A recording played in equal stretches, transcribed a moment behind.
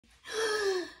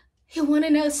You want to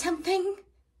know something?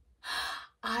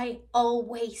 I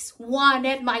always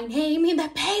wanted my name in the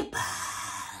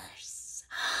papers.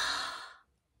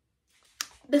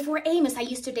 Before Amos, I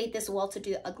used to date this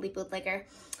well-to-do ugly bootlegger.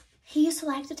 He used to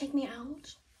like to take me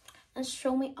out and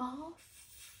show me off.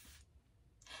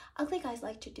 Ugly guys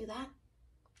like to do that.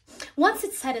 Once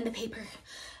it said in the paper,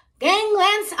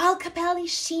 Gangland's Al Capelli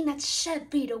sheen at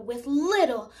shed Vito with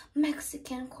little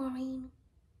Mexican Corinne.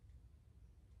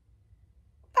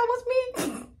 That was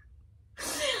me.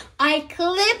 I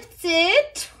clipped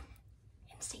it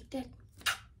and saved it.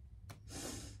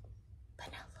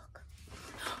 But now look.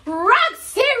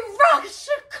 Roxie Rock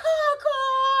Chicago!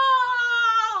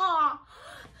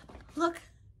 Look.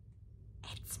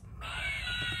 It's me.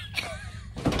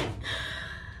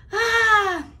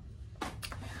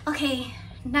 Okay,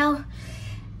 now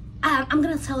I'm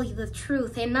gonna tell you the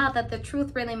truth, and not that the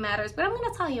truth really matters, but I'm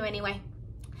gonna tell you anyway.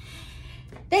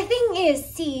 The thing is,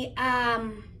 see,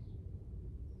 I'm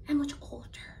much older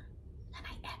than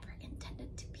I ever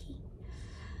intended to be.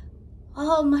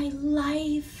 All my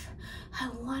life, I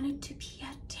wanted to be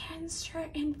a dancer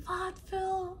in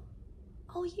vaudeville.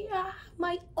 Oh yeah,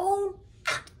 my own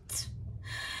act.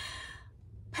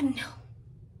 But no.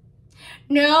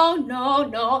 No, no,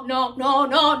 no, no, no,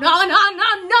 no, no, no,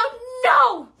 no, no,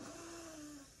 no!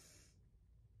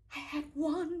 I had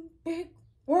one big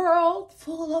world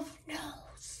full of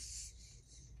no's.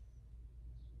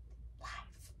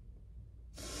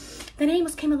 Life. Then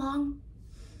Amos came along.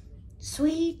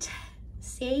 Sweet,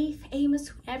 safe Amos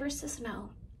who never says no.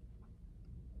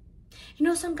 You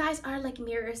know, some guys are like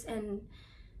mirrors, and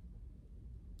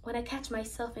when I catch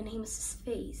myself in Amos's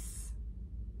face,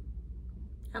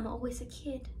 I'm always a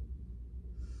kid.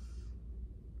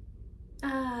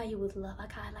 You would love a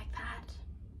guy like that.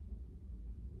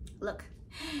 Look,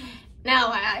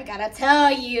 now I gotta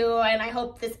tell you, and I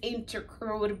hope this ain't too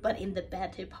crude, but in the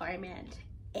bed department,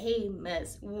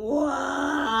 Amos was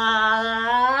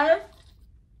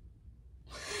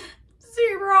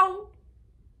 0.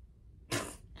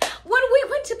 When we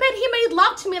went to bed, he made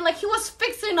love to me like he was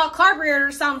fixing a carburetor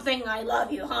or something. I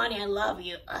love you, honey, I love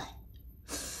you.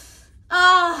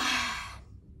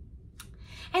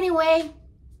 Anyway,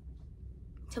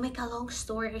 to make a long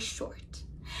story short,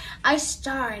 I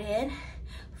started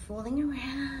fooling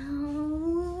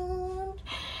around,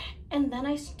 and then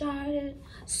I started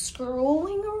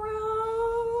screwing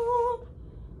around,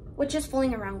 which is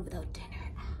fooling around without dinner.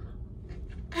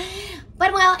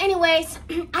 But well, anyways,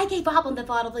 I gave up on the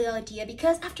vaudeville idea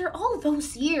because after all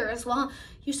those years, well,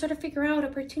 you sort of figure out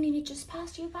opportunity just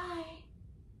passed you by.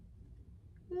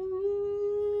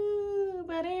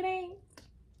 But it ain't.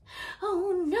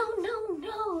 Oh, no, no,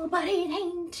 no, but it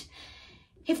ain't.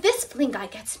 If this fling guy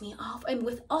gets me off, and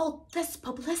with all this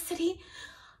publicity,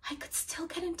 I could still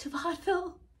get into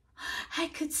vaudeville. I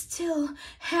could still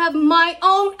have my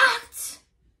own act.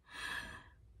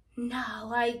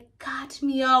 Now I got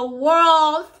me a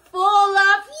world full